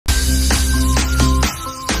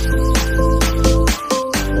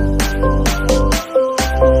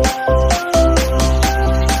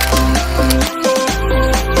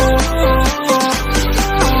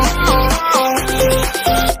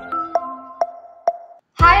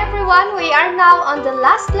everyone, we are now on the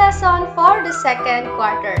last lesson for the second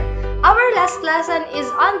quarter. Our last lesson is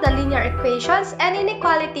on the linear equations and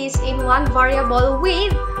inequalities in one variable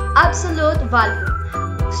with absolute value.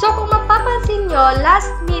 So kung mapapansin nyo,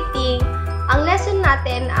 last meeting, ang lesson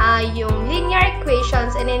natin ay yung linear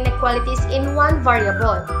equations and inequalities in one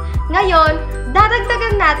variable. Ngayon,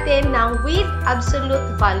 dadagdagan natin ng with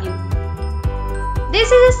absolute value. This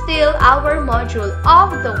is still our module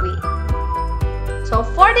of the week. So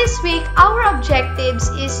for this week, our objectives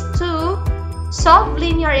is to solve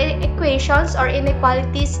linear equations or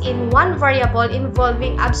inequalities in one variable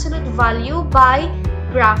involving absolute value by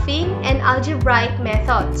graphing and algebraic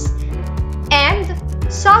methods, and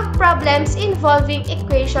solve problems involving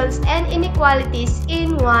equations and inequalities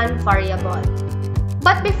in one variable.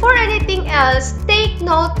 But before anything else, take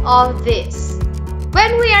note of this.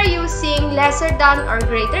 When we are using lesser than or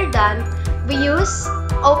greater than, we use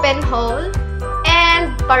open hole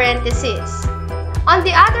and parentheses. On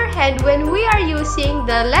the other hand, when we are using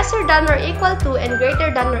the lesser than or equal to and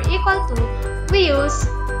greater than or equal to, we use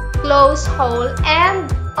close hole and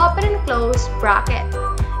open and close bracket.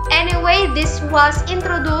 Anyway, this was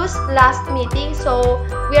introduced last meeting, so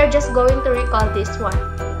we are just going to recall this one.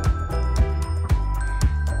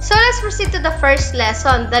 So let's proceed to the first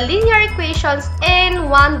lesson, the linear equations in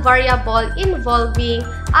one variable involving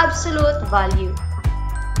absolute value.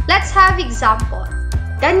 Let's have example.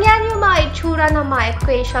 Ganyan yung mga itsura ng mga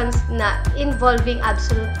equations na involving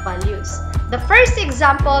absolute values. The first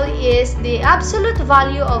example is the absolute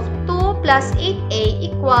value of 2 plus 8a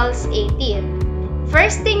equals 18.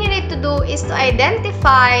 First thing you need to do is to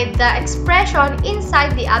identify the expression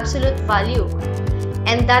inside the absolute value.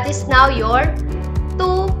 And that is now your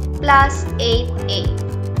 2 plus 8a.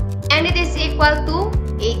 And it is equal to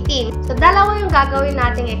 18. So, dalawa yung gagawin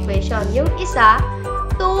nating equation. Yung isa,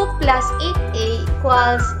 2 plus 8a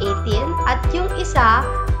equals 18. At yung isa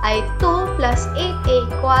ay 2 plus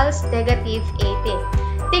 8a equals negative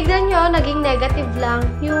 18. Tignan nyo, naging negative lang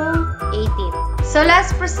yung 18. So,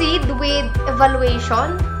 let's proceed with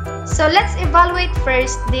evaluation. So, let's evaluate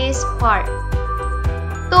first this part.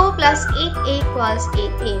 2 plus 8a equals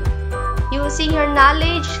 18. Using your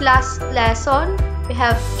knowledge last lesson, we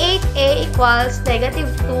have 8a equals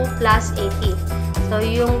negative 2 plus 18. So,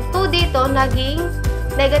 yung 2 dito naging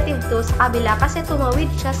negative 2 sa kabila kasi tumawid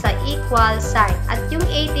siya sa equal sign. At yung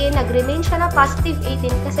 18, nag-remain siya na positive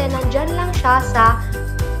 18 kasi nandyan lang siya sa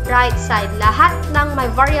right side. Lahat ng may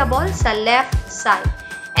variable sa left side.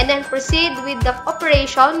 And then proceed with the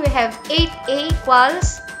operation. We have 8a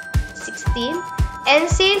equals 16. And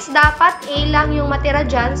since dapat a lang yung matira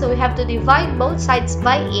dyan, so we have to divide both sides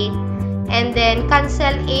by 8. And then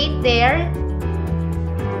cancel 8 there.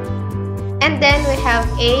 And then we have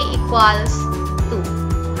a equals 2.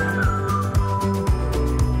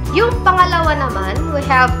 Yung pangalawa naman, we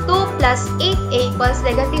have 2 plus 8a equals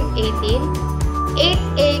negative 18.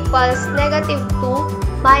 8a equals negative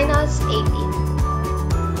 2 minus 18.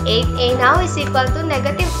 8a now is equal to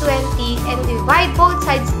negative 20 and divide both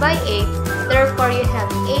sides by 8. Therefore, you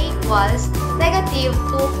have a equals negative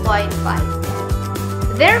 2.5.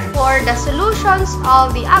 Therefore, the solutions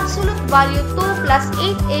of the absolute value 2 plus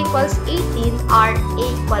 8a equals 18 are a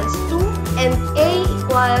equals 2 and a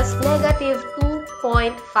equals negative 2.5.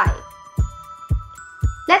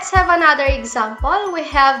 Let's have another example. We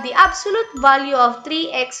have the absolute value of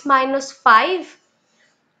 3x minus 5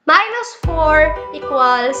 minus 4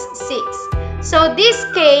 equals 6. So, this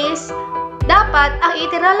case, dapat ang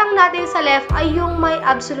itira lang natin sa left ay yung may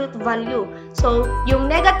absolute value. So, yung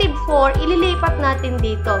negative 4, ililipat natin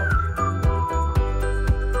dito.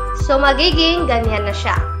 So, magiging ganyan na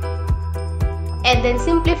siya. And then,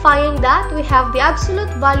 simplifying that, we have the absolute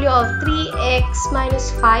value of 3x minus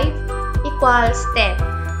 5 equals 10.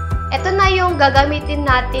 Ito na yung gagamitin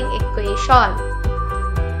nating equation.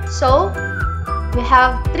 So, we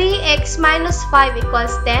have 3x minus 5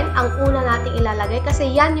 equals 10. Ang una nating ilalagay kasi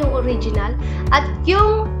yan yung original. At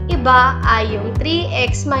yung iba ay yung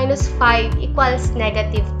 3x minus 5 equals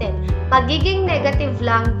negative 10. Magiging negative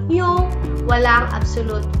lang yung walang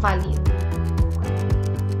absolute value.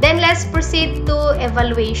 Then, let's proceed to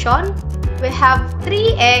evaluation. We have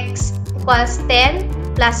 3x equals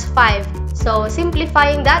 10 plus 5. So,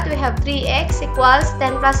 simplifying that, we have 3x equals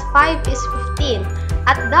 10 plus 5 is 15.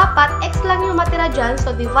 At dapat, x lang yung matira dyan,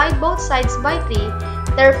 so divide both sides by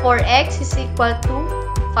 3. Therefore, x is equal to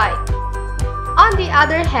 5. On the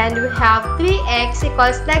other hand, we have 3x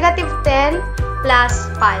equals negative 10 plus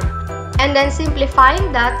 5. And then simplifying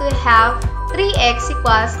that, we have 3x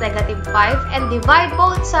equals negative 5 and divide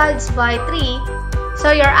both sides by 3.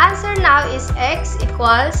 So your answer now is x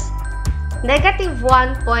equals negative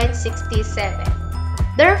 1.67.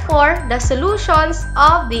 Therefore, the solutions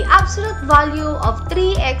of the absolute value of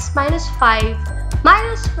 3x minus 5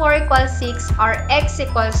 minus 4 equals 6 are x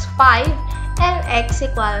equals 5 and x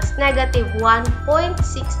equals negative 1.67.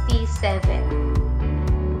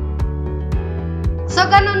 So,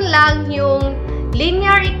 ganun lang yung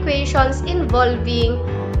linear equations involving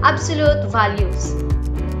absolute values.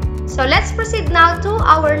 So, let's proceed now to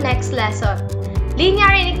our next lesson.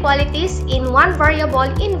 Linear inequalities in one variable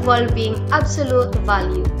involving absolute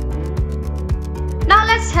value. Now,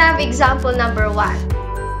 let's have example number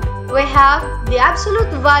 1. We have the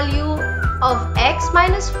absolute value of x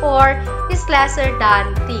minus 4 is lesser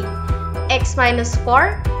than 3. X minus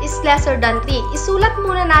 4 is lesser than 3. Isulat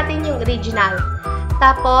muna natin yung original.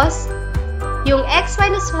 Tapos, yung x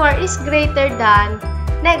minus 4 is greater than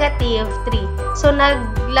negative 3. So,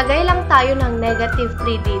 naglagay lang tayo ng negative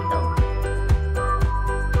 3 dito.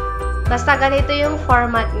 Basta ganito yung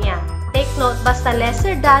format niya. Take note, basta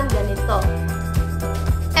lesser than, ganito.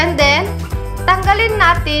 And then, tanggalin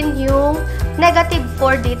natin yung negative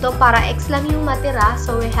 4 dito para x lang yung matira.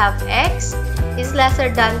 So, we have x is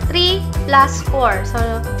lesser than 3 plus 4.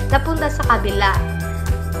 So, napunta sa kabila.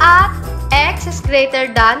 At x is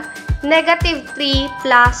greater than negative 3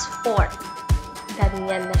 plus 4.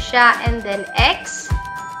 Ganyan na siya. And then, x,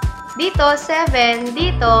 dito 7,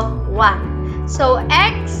 dito 1. So,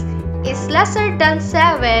 x is lesser than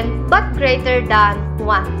 7 but greater than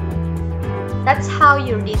 1. That's how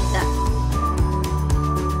you read that.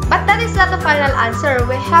 But that is not the final answer.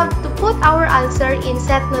 We have to put our answer in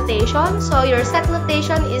set notation. So your set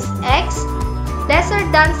notation is x lesser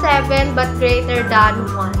than 7 but greater than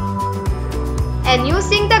 1. And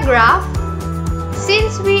using the graph,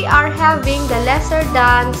 since we are having the lesser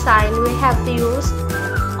than sign, we have to use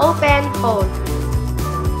open hole.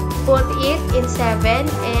 Put it in 7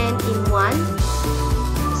 and in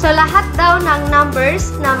 1. So, lahat daw ng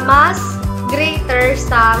numbers na mas greater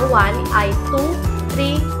sa 1 ay 2,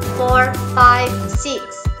 3, 4, 5, 6,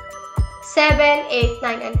 7, 8,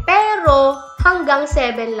 9, and pero hanggang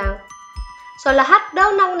 7 lang. So, lahat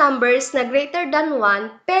daw ng numbers na greater than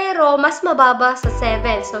 1 pero mas mababa sa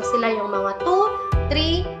 7. So, sila yung mga 2,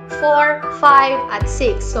 3, 4, 5, at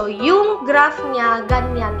 6. So, yung graph niya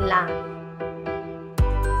ganyan lang.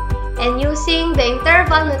 And using the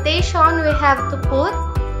interval notation, we have to put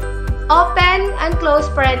open and close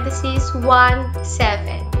parentheses 1,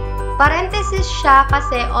 7. Parentheses siya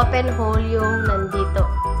kasi open hole yung nandito.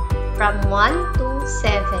 From 1 to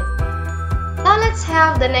 7. Now, let's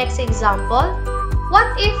have the next example.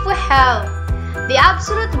 What if we have the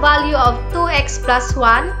absolute value of 2x plus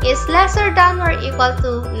 1 is lesser than or equal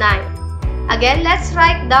to 9? Again, let's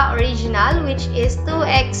write the original, which is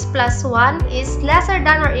 2x plus 1 is lesser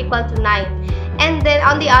than or equal to 9. And then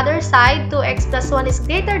on the other side, 2x plus 1 is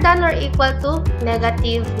greater than or equal to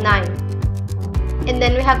negative 9. And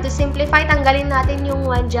then we have to simplify. Tanggalin natin yung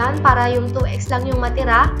 1 dyan para yung 2x lang yung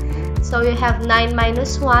matira. So we have 9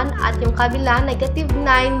 minus 1 at yung kabila, negative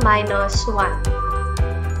 9 minus 1.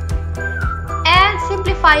 And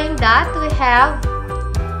simplifying that, we have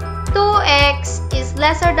 2x is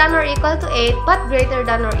lesser than or equal to 8 but greater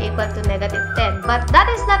than or equal to negative 10. But that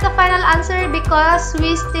is not the final answer because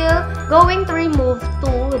we still going to remove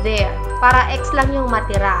 2 there para x lang yung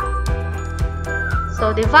matira.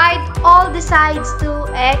 So divide all the sides to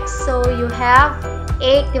x. So you have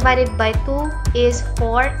 8 divided by 2 is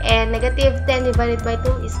 4 and negative 10 divided by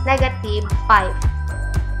 2 is negative 5.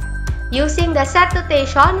 Using the set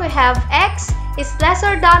notation, we have x is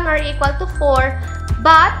lesser than or equal to 4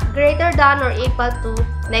 but greater than or equal to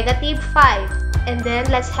negative 5. And then,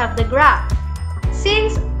 let's have the graph.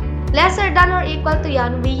 Since lesser than or equal to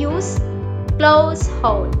yan, we use close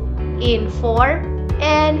hole in 4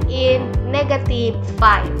 and in negative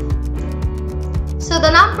 5. So, the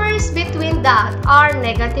numbers between that are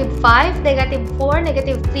negative 5, negative 4,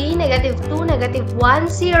 negative 3, negative 2, negative 1,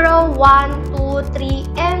 0, 1, 2, 3,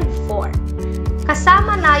 and 4.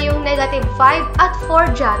 Kasama na yung negative 5 at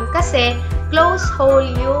 4 dyan kasi close hole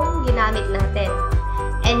yung ginamit natin.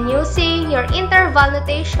 And using your interval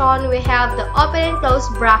notation, we have the open and close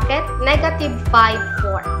bracket, negative 5,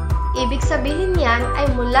 4. Ibig sabihin yan ay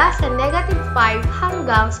mula sa negative 5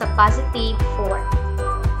 hanggang sa positive 4.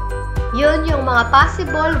 Yun yung mga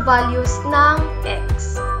possible values ng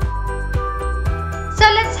x. So,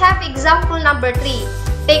 let's have example number 3.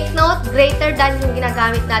 Take note, greater than yung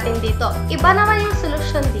ginagamit natin dito. Iba naman yung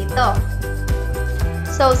solution dito.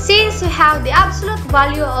 So, since we have the absolute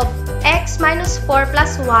value of x minus 4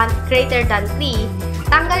 plus 1 greater than 3,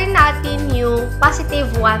 tanggalin natin yung positive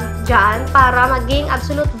 1 dyan para maging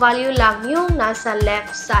absolute value lang yung nasa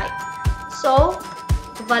left side. So,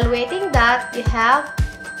 evaluating that, you have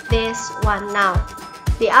this one now.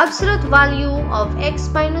 The absolute value of x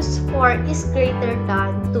minus 4 is greater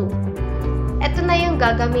than 2. Ito na yung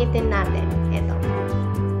gagamitin natin. Ito.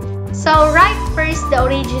 So, write first the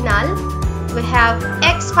original. We have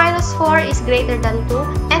x minus 4 is greater than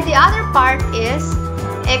 2. And the other part is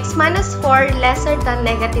x minus 4 lesser than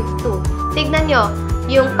negative 2. Tignan nyo,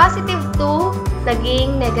 yung positive 2,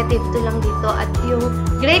 naging negative 2 lang dito. At yung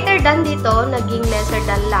greater than dito, naging lesser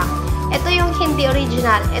than lang. Ito yung hindi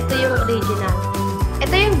original. Ito yung original.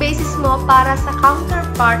 Ito yung basis mo para sa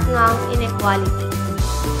counterpart ng inequality.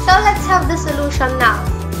 So, let's have the solution now.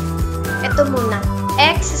 Ito muna.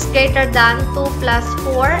 X is greater than 2 plus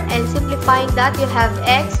 4. And simplifying that, you have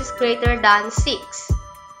x is greater than 6.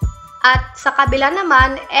 At sa kabila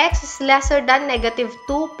naman, x is lesser than negative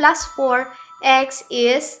 2 plus 4. X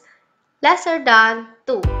is lesser than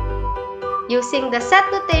 2. Using the set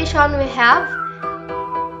notation, we have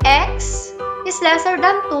x is lesser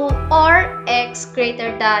than 2 or x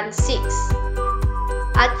greater than 6.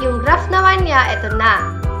 At yung graph naman niya, ito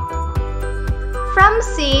na. From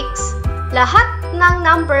 6, lahat ng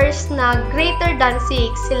numbers na greater than 6,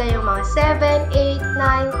 sila yung mga 7, 8,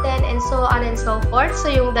 9, 10, and so on and so forth.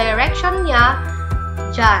 So, yung direction niya,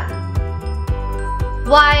 dyan.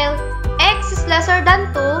 While x is lesser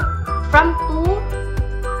than 2, from 2,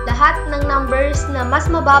 lahat ng numbers na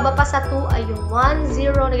mas mababa pa sa 2 ay yung 1,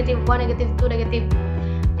 0, negative 1, negative 2, negative,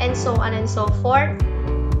 and so on and so forth.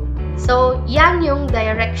 So, yan yung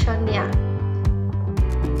direction niya.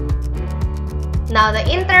 Now, the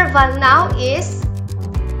interval now is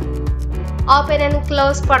open and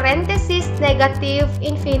close parenthesis, negative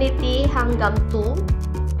infinity hanggang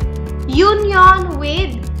 2. Union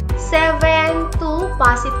with 7 to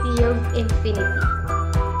positive infinity.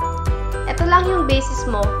 Ito lang yung basis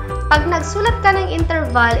mo. Pag nagsulat ka ng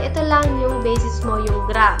interval, ito lang yung basis mo, yung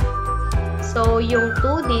graph. So, yung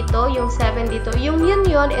 2 dito, yung 7 dito, yung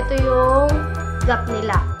union, ito yung gap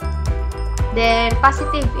nila. Then,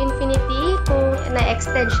 positive infinity, kung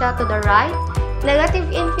na-extend siya to the right. Negative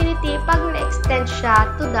infinity, pag na-extend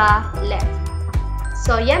siya to the left.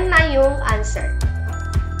 So, yan na yung answer.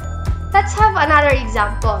 Let's have another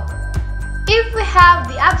example. If we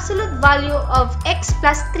have the absolute value of x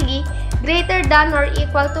plus 3 greater than or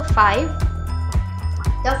equal to 5,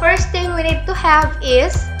 the first thing we need to have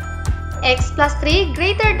is x plus 3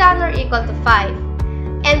 greater than or equal to 5.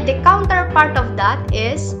 And the counterpart of that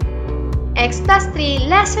is x plus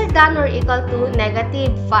 3 lesser than or equal to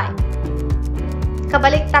negative 5.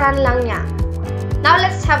 Kabaliktaran lang niya. Now,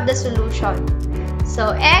 let's have the solution.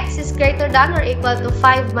 So, x is greater than or equal to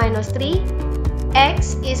 5 minus 3.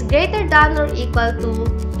 X is greater than or equal to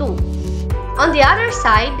 2. On the other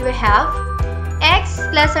side, we have x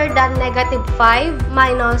lesser than negative 5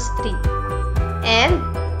 minus 3. And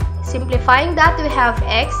simplifying that, we have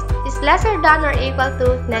x is lesser than or equal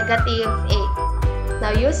to negative 8.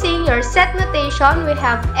 Now, using your set notation, we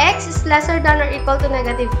have x is lesser than or equal to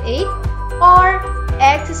negative 8 or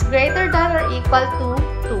x is greater than or equal to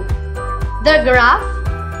 2. The graph,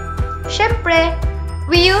 syempre,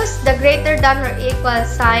 we use the greater than or equal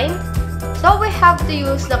sign, so we have to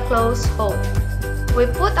use the closed hole. We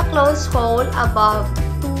put a closed hole above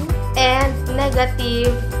 2 and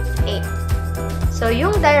negative 8. So,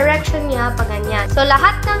 yung direction niya pa ganyan. So,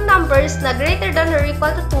 lahat ng numbers na greater than or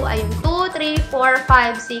equal to 2 ay yung 2, 3, 4,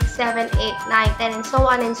 5, 6, 7, 8, 9, 10, and so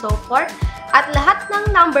on and so forth. At lahat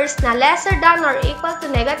ng numbers na lesser than or equal to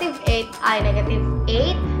negative 8 ay negative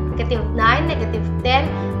 8, negative 9, negative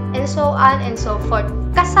 10, and so on and so forth.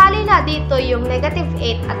 Kasali na dito yung negative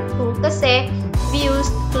 8 at 2 kasi we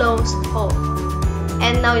used closed hole.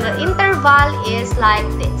 And now the interval is like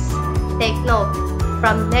this. Take note,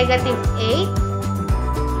 from negative 8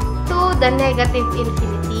 to the negative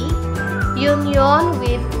infinity, union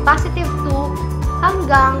with positive 2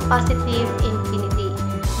 hanggang positive infinity.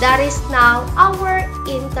 That is now our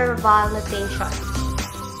interval notation.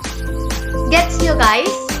 Gets nyo, guys?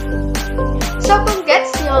 So, kung gets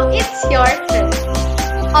nyo, it's your turn.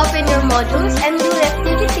 Open your modules and do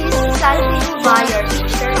activities assigned to you by your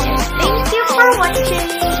teacher. And thank you for watching.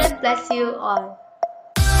 God bless you all.